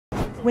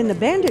When the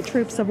bandit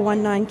troops of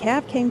 19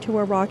 Cav came to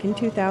Iraq in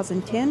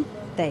 2010,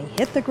 they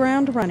hit the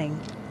ground running.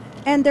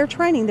 And they're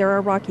training their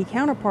Iraqi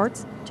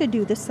counterparts to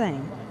do the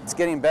same. It's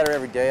getting better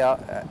every day,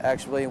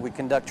 actually. We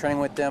conduct training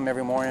with them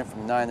every morning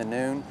from 9 to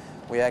noon.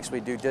 We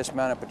actually do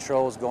dismounted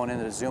patrols going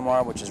into the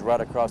Zumar, which is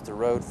right across the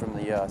road from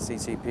the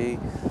CCP.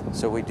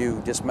 So we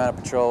do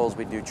dismounted patrols,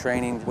 we do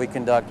training. We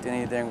conduct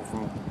anything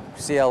from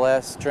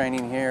CLS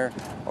training here,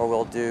 or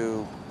we'll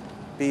do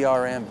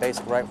BRM,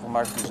 basic rifle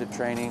marksmanship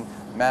training,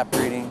 map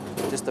reading,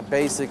 just the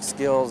basic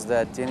skills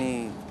that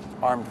any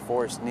armed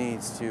force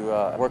needs to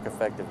work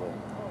effectively.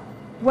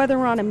 Whether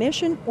on a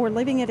mission or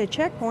living at a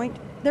checkpoint,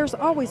 there's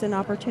always an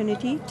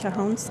opportunity to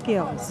hone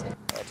skills.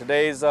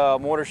 Today's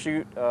mortar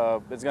shoot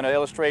is going to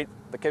illustrate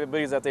the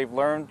capabilities that they've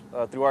learned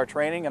through our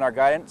training and our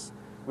guidance.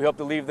 We hope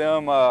to leave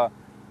them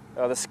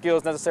the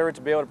skills necessary to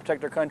be able to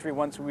protect our country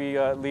once we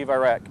leave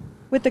Iraq.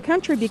 With the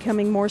country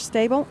becoming more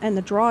stable and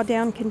the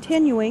drawdown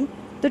continuing,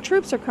 the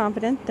troops are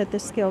confident that the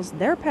skills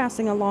they're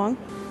passing along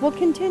will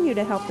continue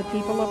to help the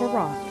people of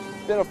Iraq.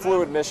 It's been a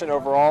fluid mission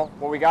overall.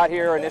 When we got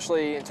here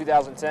initially in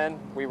 2010,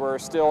 we were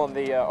still in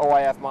the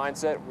OIF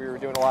mindset. We were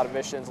doing a lot of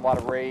missions, a lot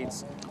of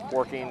raids,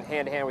 working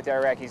hand-to-hand with the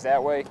Iraqis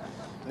that way.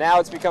 Now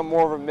it's become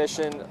more of a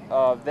mission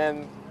of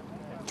them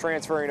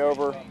transferring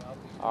over,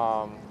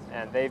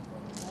 and they've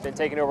been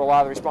taking over a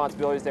lot of the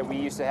responsibilities that we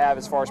used to have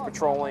as far as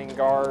patrolling,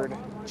 guard,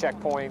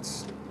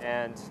 checkpoints,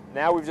 and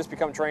now we've just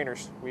become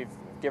trainers. We've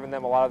given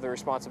them a lot of the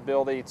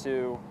responsibility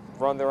to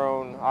run their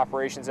own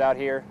operations out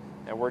here,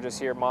 and we're just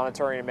here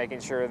monitoring and making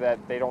sure that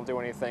they don't do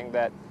anything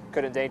that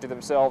could endanger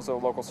themselves or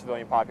the local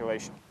civilian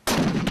population.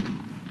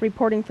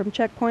 Reporting from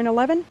Checkpoint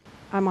 11,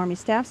 I'm Army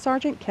Staff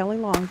Sergeant Kelly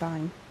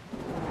Longbine.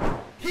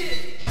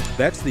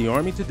 That's the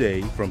Army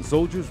Today from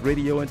Soldiers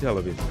Radio and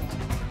Television.